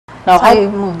Now, so I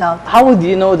moved out. How would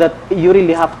you know that you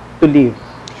really have to leave?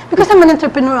 Because I'm an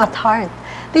entrepreneur at heart.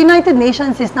 The United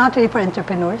Nations is not really for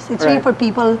entrepreneurs. It's really for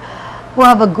people who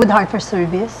have a good heart for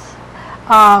service.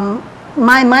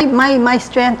 My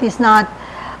strength is not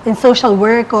in social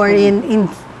work or in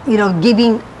you know,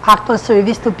 giving actual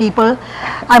service to people.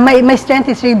 My strength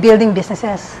is really building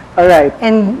businesses. All right.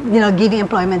 And, you know, giving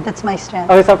employment. That's my strength.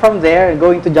 Okay, so from there,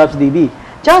 going to JobsDB.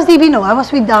 JobsDB, no. I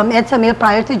was with Edsa Mail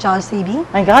prior to JobsDB.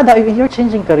 My God, you're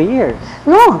changing careers.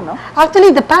 No.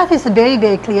 Actually, the path is very,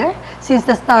 very clear. Since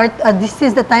the start, this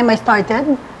is the time I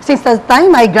started. Since the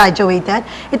time I graduated,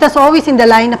 it was always in the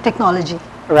line of technology.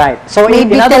 Right. So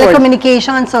maybe in other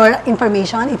telecommunications or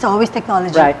information, it's always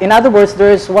technology. Right. In other words,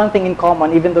 there's one thing in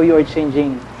common, even though you are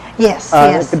changing. Yes,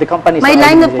 yes. The companies. My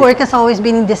line of work has always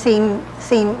been in the same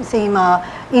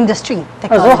industry.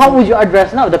 Technology. So how would you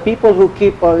address now the people who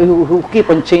keep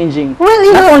on changing? Well,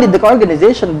 you not know, only the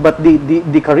organization but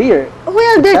the career.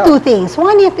 Well, there are two things.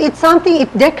 One, if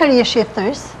they're career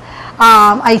shifters,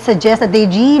 I suggest that they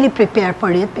really prepare for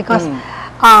it because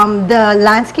the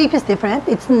landscape is different.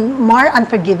 It's more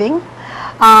unforgiving.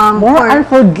 More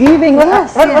unforgiving?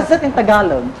 Yes, what's that in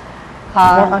Tagalog?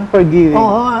 More unforgiving.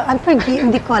 Oo, unforgiving.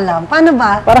 Hindi ko alam. Paano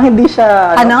ba? Parang hindi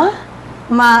siya...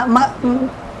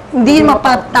 Hindi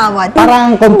mapatawad.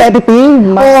 Parang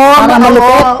competitive?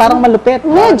 Parang malupit?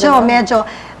 Medyo.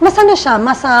 Mas ano siya,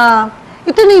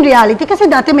 ito na yung reality.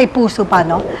 Kasi dati may puso pa,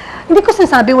 no? Hindi ko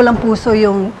sinasabi walang puso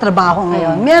yung trabaho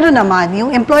ngayon. Meron naman.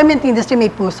 Yung employment industry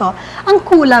may puso. Ang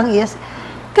kulang is,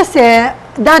 kasi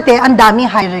dati ang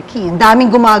daming hierarchy. Ang daming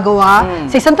gumagawa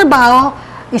sa isang trabaho,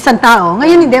 isang tao.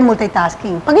 Ngayon hindi,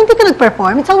 multitasking. Pag hindi ka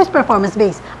nag-perform, it's always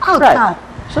performance-based. Out ka.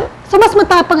 So mas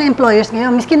matapang ang employers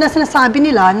ngayon. Miskin na sinasabi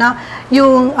nila na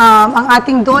yung ang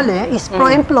ating DOLE is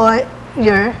pro-employee,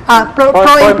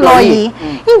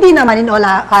 hindi naman in all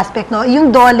aspect, no?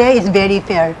 Yung DOLE is very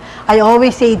fair. I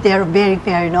always say they're very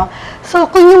fair, no? So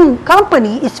kung yung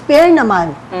company is fair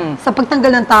naman sa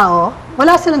pagtanggal ng tao,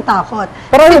 wala silang takot.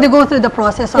 Pero they go through the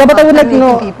process of terminating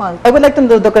people. I would like to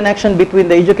know the connection between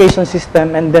the education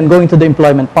system and then going to the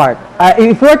employment part.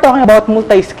 If we're talking about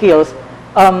multi-skills,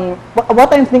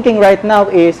 what I'm thinking right now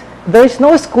is there is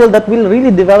no school that will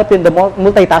really develop in the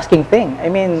multitasking thing. I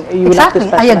mean, you will have to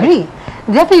specialize. I agree.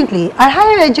 Definitely. Our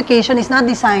higher education is not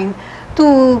designed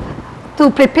to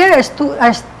prepare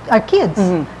our kids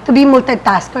to be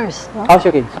multitaskers. No? How's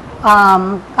your kids?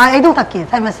 I don't have kids.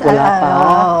 I'm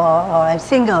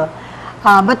single.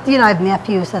 But you know, I have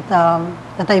nephews that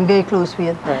I'm very close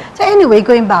with. Right. So anyway,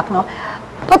 going back, no.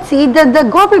 But see, the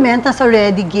government has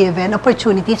already given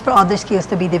opportunities for other skills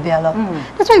to be developed.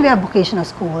 That's why we have vocational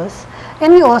schools.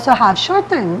 And we also have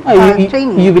short-term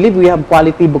training. You believe we have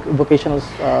quality vocational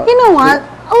You know what?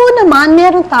 Oo naman,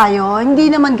 meron tayo.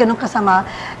 Hindi naman ganun kasama.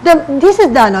 This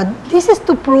is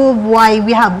to prove why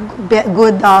we have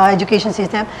good education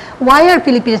system. Why are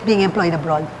Filipinos being employed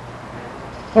abroad?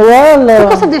 Well,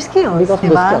 because of their skills, because of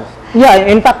diba? the skills. Yeah,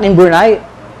 in fact, in Brunei,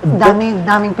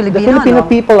 daming Pilipino, the Filipino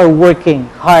people are working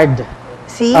hard.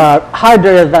 See?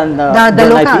 Harder than the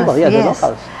locals. People. Yeah, yes.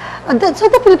 The locals. So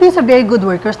the Filipinos are very good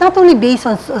workers, not only based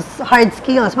on hard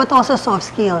skills, but also soft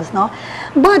skills, no?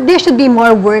 But there should be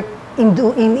more work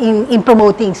in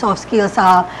promoting soft skills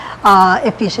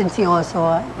efficiency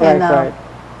also. Right.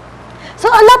 So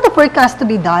a lot of work has to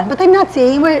be done, but I'm not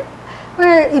saying where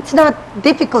it's not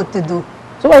difficult to do.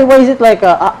 So why is it like?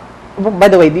 By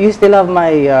the way, do you still have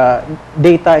my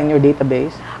data in your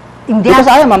database? Because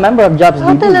I am a member of JobsDB.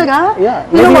 Oh, talaga? Yeah.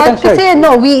 You know what? Kasi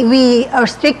no, we are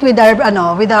strict with our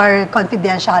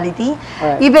confidentiality.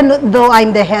 Right. Even though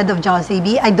I'm the head of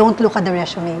JobsDB, I don't look at the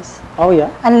resumes. Oh yeah.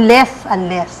 Unless.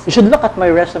 You should look at my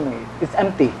resume. It's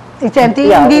empty. It's empty?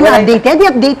 Yeah, hindi na updated?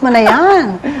 I-update mo na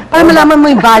yan. Para malaman mo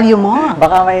yung value mo.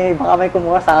 Baka may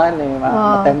kumuha sa akin eh.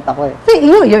 Matempt ako eh. So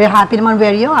you're happy naman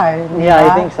where you are. Yeah,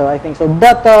 I think so.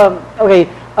 But, okay,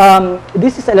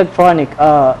 this is electronic.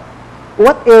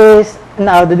 What is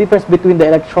now the difference between the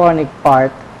electronic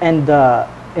part and the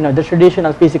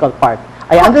traditional physical part?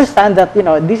 I understand that,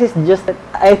 this is just,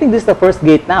 I think this is the first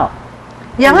gate now.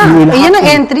 Yeah nga. Yan ang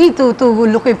entry to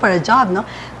looking for a job, no?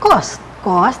 Cost,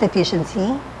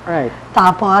 efficiency. Right.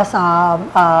 Tapos,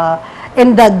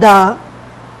 and the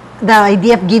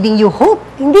idea of giving you hope.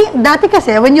 Hindi, dati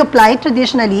kasi, when you apply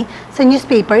traditionally sa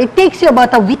newspaper, it takes you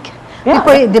about a week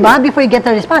before you get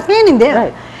a response. Ngayon hindi.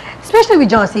 Right. Especially with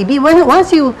JobsDB,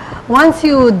 once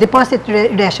you deposit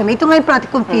resume, ito nga yung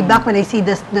practical feedback when I see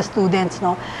the students,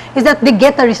 no, is that they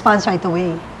get a response right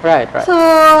away. Right. So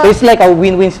it's like a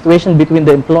win-win situation between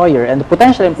the employer and the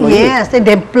potential employee. Yes, the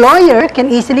employer can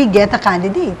easily get a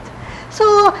candidate.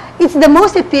 So it's the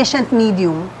most efficient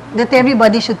medium that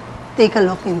everybody should take a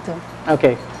look into.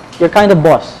 Okay. You're kind of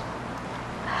boss.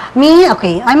 Me,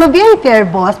 okay, I'm a very fair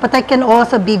boss, but I can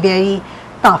also be very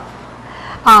tough.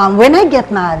 When I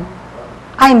get mad,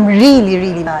 I'm really,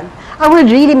 really mad. I will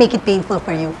really make it painful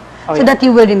for you so that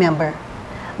you will remember.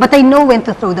 But I know when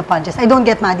to throw the punches. I don't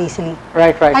get mad easily.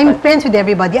 Right. I'm friends with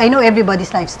everybody. I know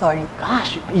everybody's life story.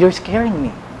 Gosh, you're scaring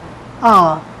me.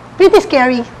 Oh, pretty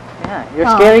scary. Yeah, you're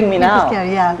scaring me now. Pretty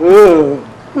scary, yeah. Ooh.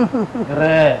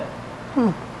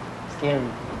 Scary.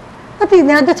 But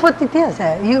that's what it is.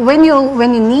 When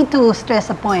you need to stress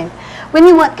a point, when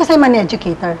you want, because I'm an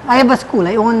educator. I have a school.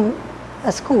 I own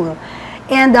a school,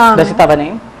 and does it have a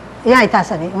name? Yeah, it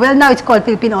has a name. Well, now it's called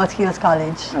Philippine All Skills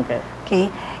College. Okay.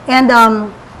 Okay, and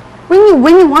when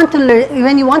you want to learn,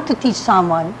 when you want to teach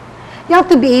someone, you have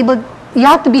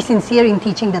to be sincere in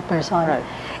teaching that person. Right.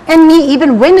 And me,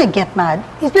 even when I get mad,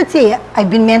 if let's say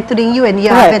I've been mentoring you and you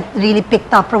haven't really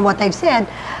picked up from what I've said,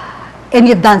 and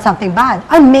you've done something bad,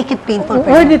 I'll make it painful for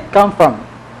you. Where did it come from?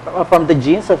 From the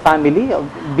genes of family, of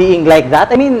being like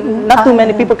that? I mean, not too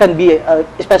many people can be,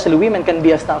 especially women, can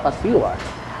be as tough as you are.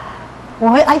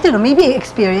 Well, I don't know, maybe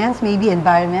experience, maybe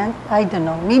environment, I don't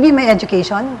know. Maybe my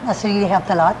education has really helped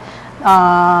a lot.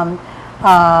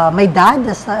 My dad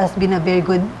has been a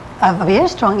very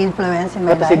strong influence in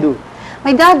my life. What does he do?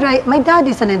 My dad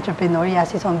is an entrepreneur. He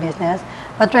has his own business,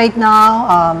 but right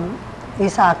now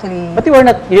he's actually. But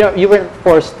you weren't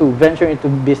forced to venture into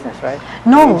business, right?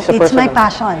 No, it's my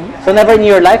passion. So never in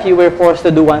your life you were forced to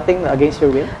do one thing against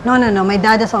your will? No. My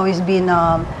dad has always been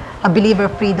a believer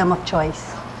of freedom of choice.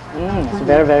 It's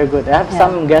very, very good. I have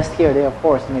some guests here. They are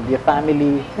forced, maybe a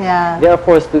family. Yeah. They are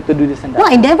forced to do this and that. No,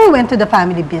 I never went to the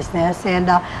family business,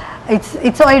 and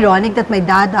it's so ironic that my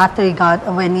dad,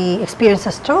 when he experienced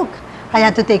a stroke, I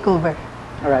had to take over.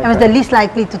 Right, I was the least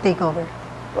likely to take over.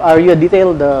 Are you a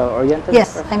detailed-oriented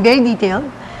Yes, person? I'm very detailed.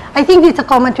 I think it's a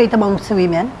common trait amongst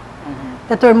women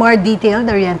that we're more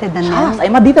detailed-oriented than Yes, men.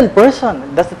 I'm a detailed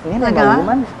person. Does it mean I'm a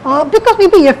woman? Oh, because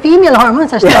maybe your female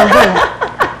hormones are stronger.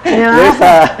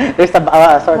 There's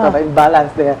a sort of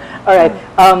imbalance there. All right.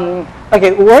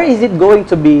 Okay, where is it going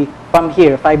to be from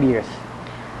here, 5 years?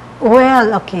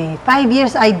 Well, okay, 5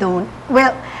 years I don't.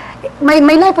 Well, my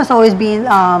life has always been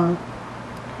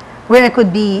where I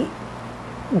could be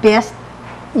best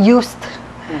used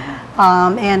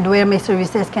and where my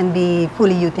services can be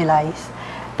fully utilized.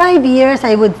 5 years,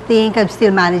 I would think I'm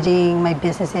still managing my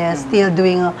businesses, still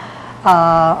doing a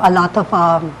lot of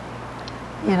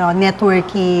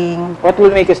networking. What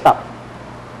will make you stop?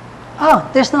 Oh,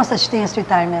 there's no such thing as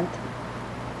retirement.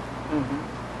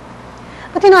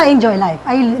 But I enjoy life.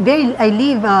 I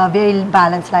live a very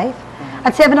balanced life.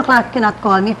 At 7 o'clock, you cannot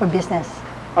call me for business.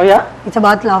 Oh yeah? It's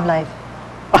about love life.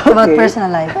 It's about personal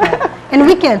life. Yeah. And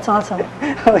weekends also.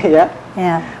 Oh yeah?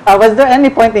 Yeah. Was there any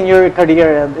point in your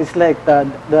career, it's like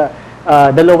the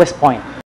lowest point?